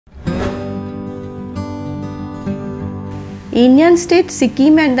Indian state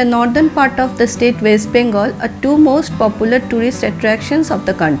Sikkim and the northern part of the state West Bengal are two most popular tourist attractions of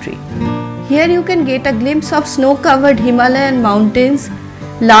the country. Here you can get a glimpse of snow-covered Himalayan mountains,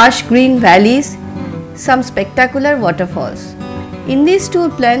 lush green valleys, some spectacular waterfalls. In this tour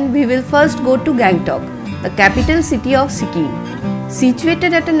plan, we will first go to Gangtok, the capital city of Sikkim.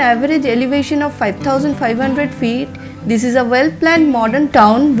 Situated at an average elevation of 5,500 feet, this is a well-planned modern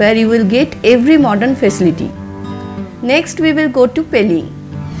town where you will get every modern facility. Next, we will go to Pelling.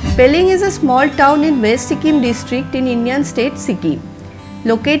 Pelling is a small town in West Sikkim district in Indian state Sikkim.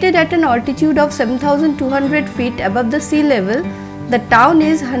 Located at an altitude of 7,200 feet above the sea level, the town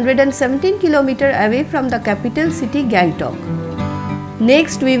is 117 km away from the capital city Gangtok.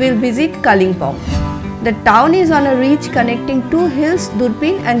 Next, we will visit Kalimpong. The town is on a ridge connecting two hills,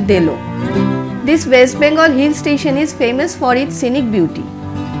 Durpin and Delo. This West Bengal hill station is famous for its scenic beauty.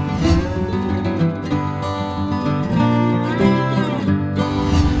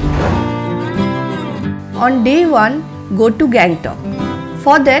 On day 1, go to Gangtok.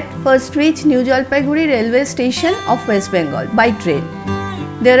 For that, first reach New Jalpaiguri railway station of West Bengal by train.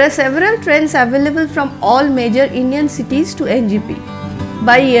 There are several trains available from all major Indian cities to NGP.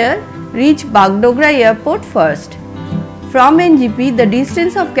 By air, reach Bagdogra airport first. From NGP, the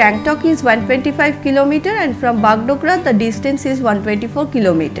distance of Gangtok is 125 km and from Bagdogra the distance is 124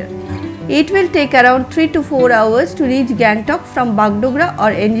 km. It will take around 3 to 4 hours to reach Gangtok from Bagdogra or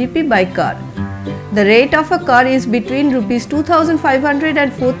NGP by car. The rate of a car is between Rs 2,500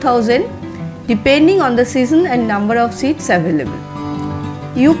 and 4,000 depending on the season and number of seats available.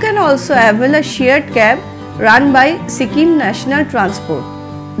 You can also avail a shared cab run by Sikkim National Transport.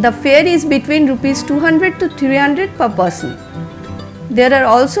 The fare is between Rs 200 to 300 per person. There are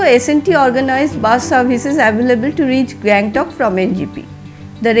also S&T organized bus services available to reach Gangtok from NGP.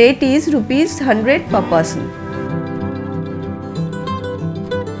 The rate is Rs 100 per person.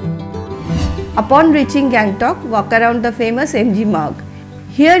 Upon reaching Gangtok, walk around the famous MG Marg.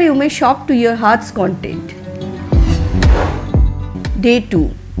 Here you may shop to your heart's content. Day 2.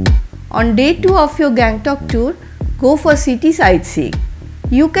 On day 2 of your Gangtok tour, go for city sightseeing.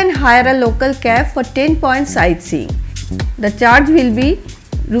 You can hire a local cab for 10-point sightseeing. The charge will be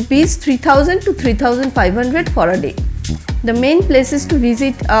Rs 3,000 to 3,500 for a day. The main places to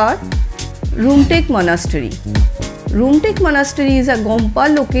visit are Rumtek Monastery. Rumtek Monastery is a gompa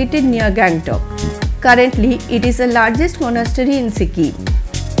located near Gangtok. Currently, it is the largest monastery in Sikkim.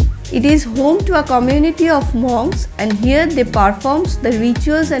 It is home to a community of monks and here they perform the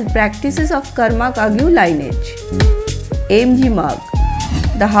rituals and practices of Karma Kagyu lineage. MG Marg.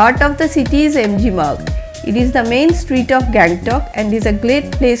 The heart of the city is MG Marg. It is the main street of Gangtok and is a great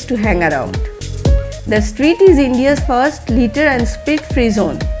place to hang around. The street is India's first litter and spit free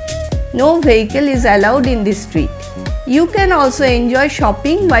zone. No vehicle is allowed in this street. You can also enjoy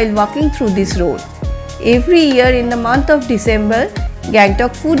shopping while walking through this road. Every year in the month of December,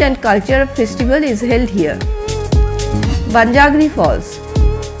 Gangtok Food and Culture Festival is held here. Banjagri Falls.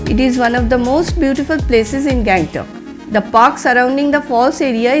 It is one of the most beautiful places in Gangtok. The park surrounding the falls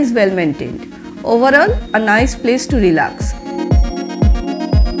area is well maintained. Overall, a nice place to relax.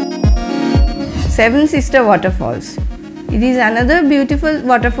 Seven Sister Waterfalls. It is another beautiful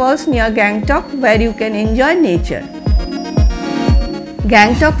waterfalls near Gangtok where you can enjoy nature.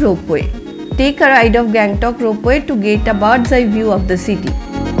 Gangtok Ropeway. Take a ride of Gangtok Ropeway to get a bird's eye view of the city.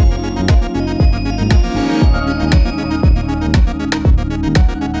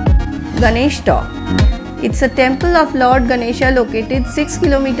 Ganesh Talk. It's a temple of Lord Ganesha located 6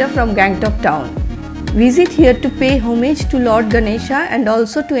 km from Gangtok town. Visit here to pay homage to Lord Ganesha and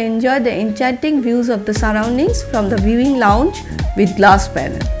also to enjoy the enchanting views of the surroundings from the viewing lounge with glass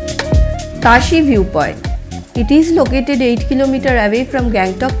panel. Tashi Viewpoint. It is located 8 km away from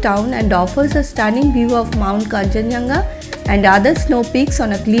Gangtok town and offers a stunning view of Mount Kanchenjunga and other snow peaks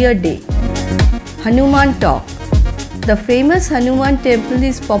on a clear day. Hanuman Talk. The famous Hanuman temple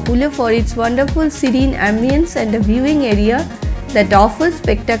is popular for its wonderful serene ambience and a viewing area that offers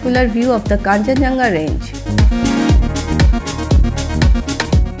spectacular view of the Kanchenjunga range.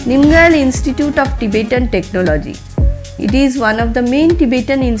 Nimgal Institute of Tibetan Technology. It is one of the main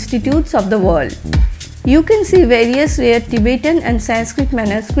Tibetan institutes of the world. You can see various rare Tibetan and Sanskrit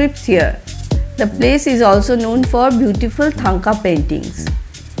manuscripts here. The place is also known for beautiful Thangka paintings.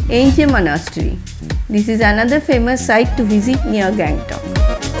 Enche Monastery. This is another famous site to visit near Gangtok.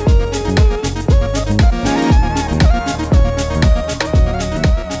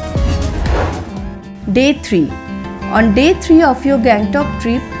 Day 3. On day 3 of your Gangtok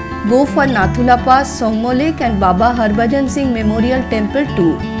trip, go for Nathula Pass, Songmo Lake and Baba Harbhajan Singh Memorial Temple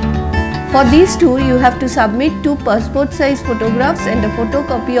tour. For this tour, you have to submit 2 passport size photographs and a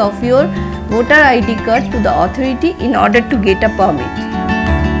photocopy of your voter ID card to the authority in order to get a permit.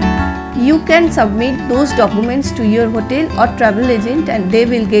 You can submit those documents to your hotel or travel agent and they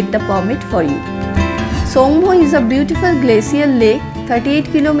will get the permit for you. Songmo is a beautiful glacial lake 38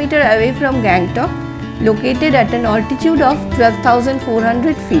 km away from Gangtok, located at an altitude of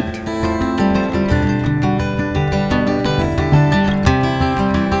 12,400 feet.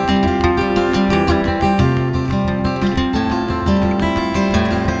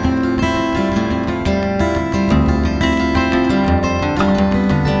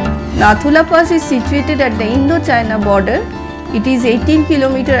 Nathula Pass is situated at the Indo-China border. It is 18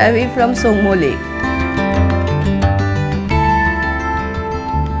 km away from Songmo Lake.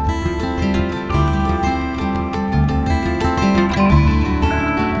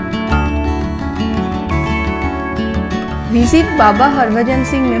 Visit Baba Harbhajan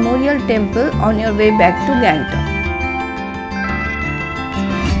Singh Memorial Temple on your way back to Gangtok.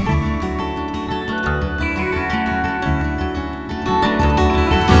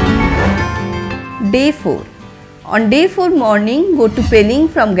 Day 4. On day 4 morning, go to Pelling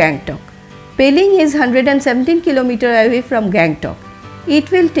from Gangtok. Pelling is 117 km away from Gangtok. It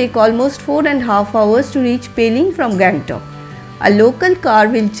will take almost 4.5 hours to reach Pelling from Gangtok. A local car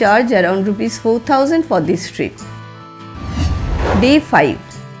will charge around ₹4,000 for this trip. Day 5.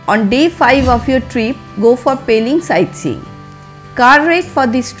 On day 5 of your trip, go for Pelling sightseeing. Car rate for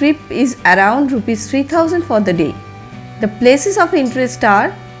this trip is around ₹3,000 for the day. The places of interest are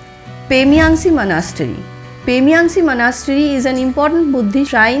Pemyangsi Monastery. Pemyangsi Monastery is an important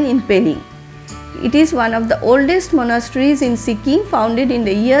Buddhist shrine in Pelling. It is one of the oldest monasteries in Sikkim, founded in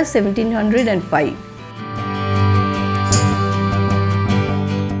the year 1705.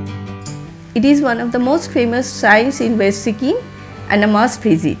 It is one of the most famous shrines in West Sikkim and a must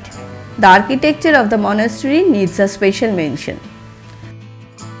visit. The architecture of the monastery needs a special mention.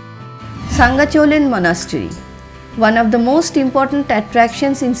 Sangacholen Monastery, one of the most important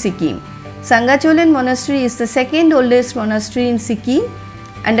attractions in Sikkim. Sangacholen Monastery is the second oldest monastery in Sikkim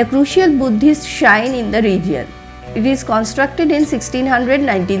and a crucial Buddhist shrine in the region. It is constructed in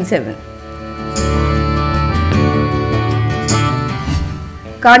 1697.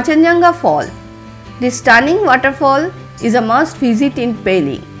 Kanchenjunga Fall. This stunning waterfall is a must visit in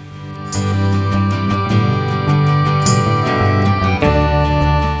Pelling.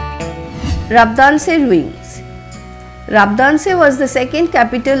 Rabdanse Ruins. Rabdanse was the second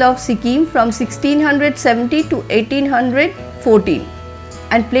capital of Sikkim from 1670 to 1814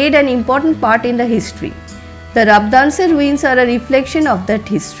 and played an important part in the history. The Rabdanse ruins are a reflection of that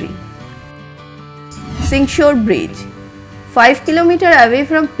history. Singshore Bridge. 5 km away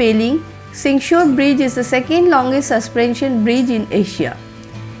from Pelling, Singshore Bridge is the second longest suspension bridge in Asia.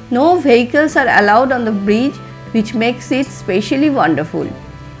 No vehicles are allowed on the bridge, which makes it specially wonderful.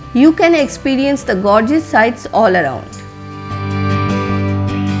 You can experience the gorgeous sights all around.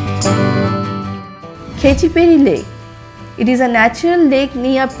 Khechiperi Lake. It is a natural lake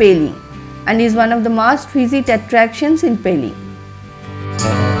near Pelling and is one of the must visit attractions in Pelling.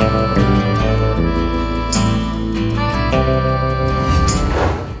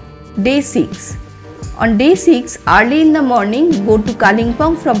 Day 6. On day 6, early in the morning, go to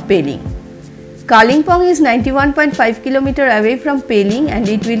Kalimpong from Pelling. Kalimpong is 91.5 km away from Pelling and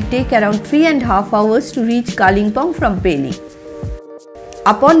it will take around 3.5 hours to reach Kalimpong from Pelling.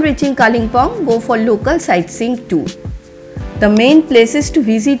 Upon reaching Kalimpong, go for local sightseeing tour. The main places to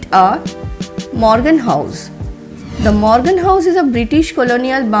visit are Morgan House. The Morgan House is a British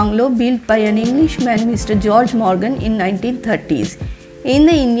colonial bungalow built by an Englishman, Mr. George Morgan, in 1930s in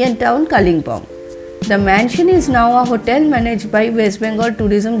the Indian town Kalimpong. The mansion is now a hotel managed by West Bengal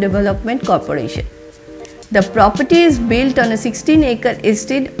Tourism Development Corporation. The property is built on a 16-acre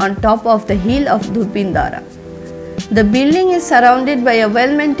estate on top of the hill of Dhurpindara. The building is surrounded by a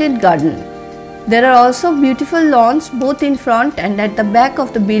well-maintained garden. There are also beautiful lawns both in front and at the back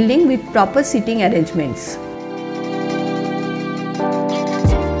of the building with proper seating arrangements.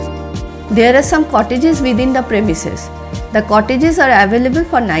 There are some cottages within the premises. The cottages are available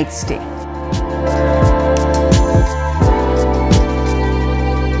for night stay.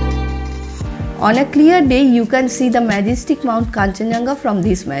 On a clear day, you can see the majestic Mount Kanchenjunga from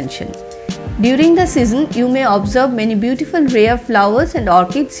this mansion. During the season, you may observe many beautiful rare flowers and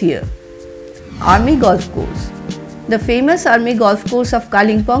orchids here. Army Golf Course. The famous Army Golf Course of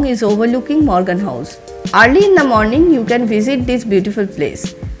Kalimpong is overlooking Morgan House. Early in the morning, you can visit this beautiful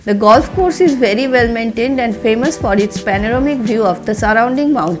place. The golf course is very well maintained and famous for its panoramic view of the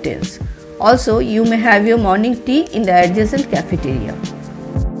surrounding mountains. Also, you may have your morning tea in the adjacent cafeteria.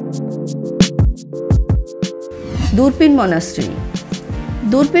 Durpin Monastery.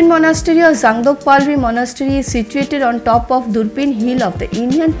 Durpin Monastery or Gangtok Pelling Monastery is situated on top of Durpin Hill of the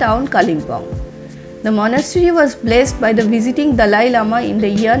Indian town Kalimpong. The monastery was blessed by the visiting Dalai Lama in the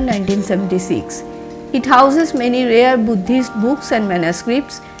year 1976. It houses many rare Buddhist books and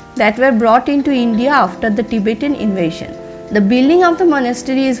manuscripts that were brought into India after the Tibetan invasion. The building of the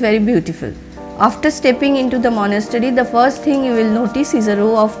monastery is very beautiful. After stepping into the monastery, the first thing you will notice is a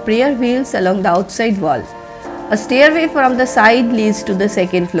row of prayer wheels along the outside wall. A stairway from the side leads to the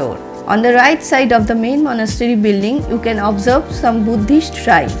second floor. On the right side of the main monastery building, you can observe some Buddhist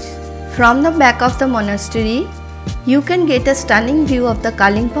shrines. From the back of the monastery, you can get a stunning view of the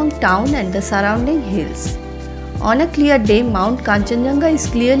Kalimpong town and the surrounding hills. On a clear day, Mount Kanchenjunga is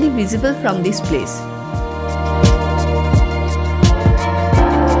clearly visible from this place.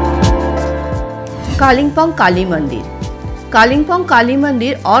 Kalimpong Kali Mandir. Kalimpong Kali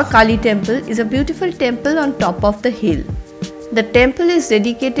Mandir or Kali Temple is a beautiful temple on top of the hill. The temple is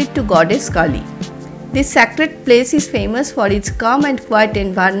dedicated to goddess Kali. This sacred place is famous for its calm and quiet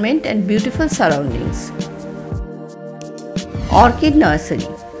environment and beautiful surroundings. Orchid Nursery.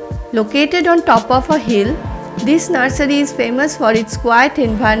 Located on top of a hill, this nursery is famous for its quiet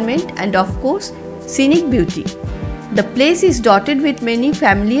environment and of course scenic beauty. The place is dotted with many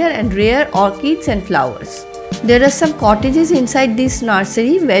familiar and rare orchids and flowers. There are some cottages inside this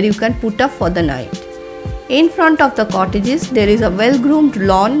nursery where you can put up for the night. In front of the cottages, there is a well-groomed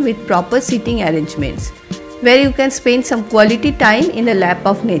lawn with proper seating arrangements, where you can spend some quality time in the lap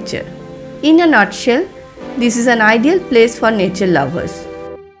of nature. In a nutshell, this is an ideal place for nature lovers.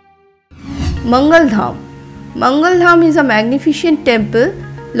 Mangal Dham. Mangal Dham is a magnificent temple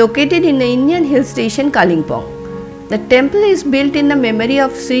located in the Indian hill station Kalimpong. The temple is built in the memory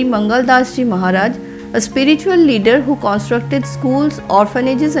of Sri Mangal Das Ji Maharaj, a spiritual leader who constructed schools,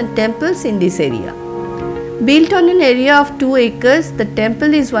 orphanages and temples in this area. Built on an area of 2 acres, the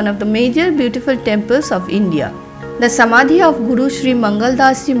temple is one of the major beautiful temples of India. The Samadhi of Guru Sri Mangal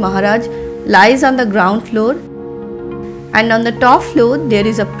Das Ji Maharaj lies on the ground floor, and on the top floor there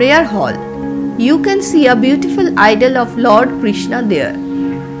is a prayer hall. You can see a beautiful idol of Lord Krishna there.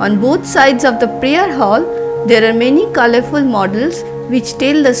 On both sides of the prayer hall, there are many colorful models which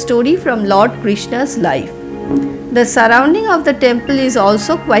tell the story from Lord Krishna's life. The surrounding of the temple is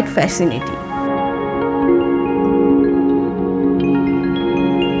also quite fascinating.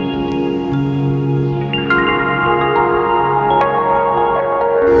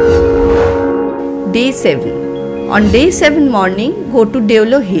 Day 7. On day 7 morning, go to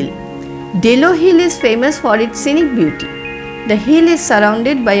Devlo Hill. Devlo Hill is famous for its scenic beauty. The hill is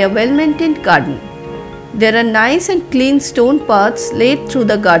surrounded by a well-maintained garden. There are nice and clean stone paths laid through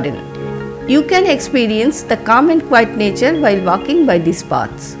the garden. You can experience the calm and quiet nature while walking by these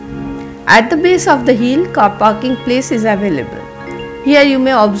paths. At the base of the hill, car parking place is available. Here you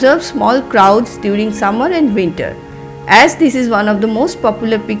may observe small crowds during summer and winter, as this is one of the most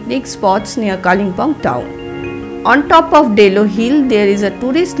popular picnic spots near Kalimpong town. On top of Devlo Hill, there is a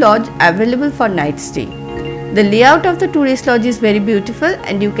tourist lodge available for night stay. The layout of the tourist lodge is very beautiful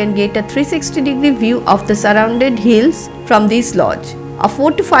and you can get a 360-degree view of the surrounded hills from this lodge. A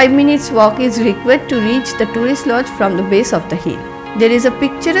 4 to 5 minutes walk is required to reach the tourist lodge from the base of the hill. There is a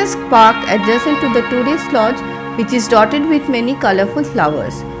picturesque park adjacent to the tourist lodge which is dotted with many colorful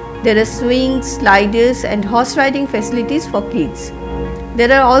flowers. There are swings, sliders and horse riding facilities for kids.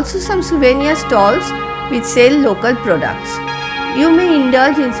 There are also some souvenir stalls which sell local products. You may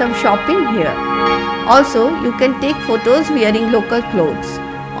indulge in some shopping here. Also, you can take photos wearing local clothes.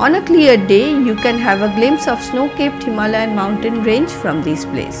 On a clear day, you can have a glimpse of snow-capped Himalayan mountain range from this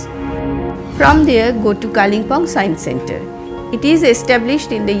place. From there, go to Kalimpong Science Center. It is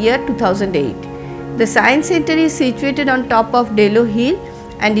established in the year 2008. The Science Center is situated on top of Devlo Hill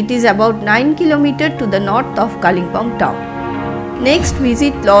and it is about 9 km to the north of Kalimpong town. Next,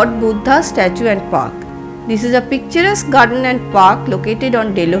 visit Lord Buddha statue and park. This is a picturesque garden and park located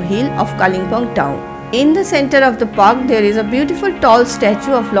on Devlo Hill of Kalimpong town. In the center of the park, there is a beautiful tall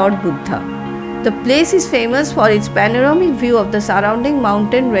statue of Lord Buddha. The place is famous for its panoramic view of the surrounding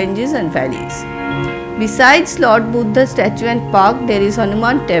mountain ranges and valleys. Besides Lord Buddha statue and park, there is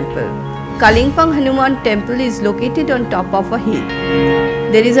Hanuman temple. Kalimpong Hanuman temple is located on top of a hill.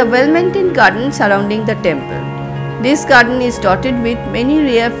 There is a well-maintained garden surrounding the temple. This garden is dotted with many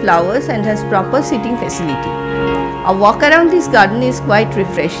rare flowers and has proper seating facility. A walk around this garden is quite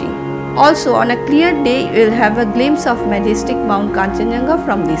refreshing. Also, on a clear day, you will have a glimpse of majestic Mount Kanchenjunga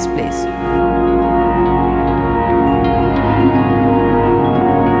from this place.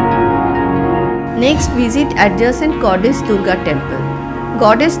 Next, visit adjacent Goddess Durga temple.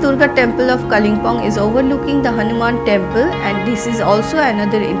 Goddess Durga temple of Kalimpong is overlooking the Hanuman temple, and this is also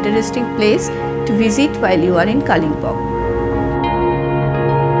another interesting place to visit while you are in Kalimpong.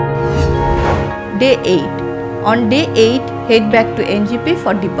 Day 8. On day 8, head back to NGP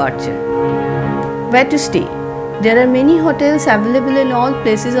for departure. Where to stay? There are many hotels available in all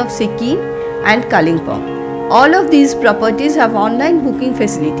places of Sikkim and Kalimpong. All of these properties have online booking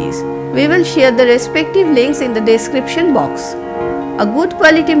facilities. We will share the respective links in the description box. A good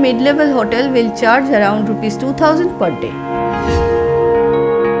quality mid-level hotel will charge around Rs 2000 per day.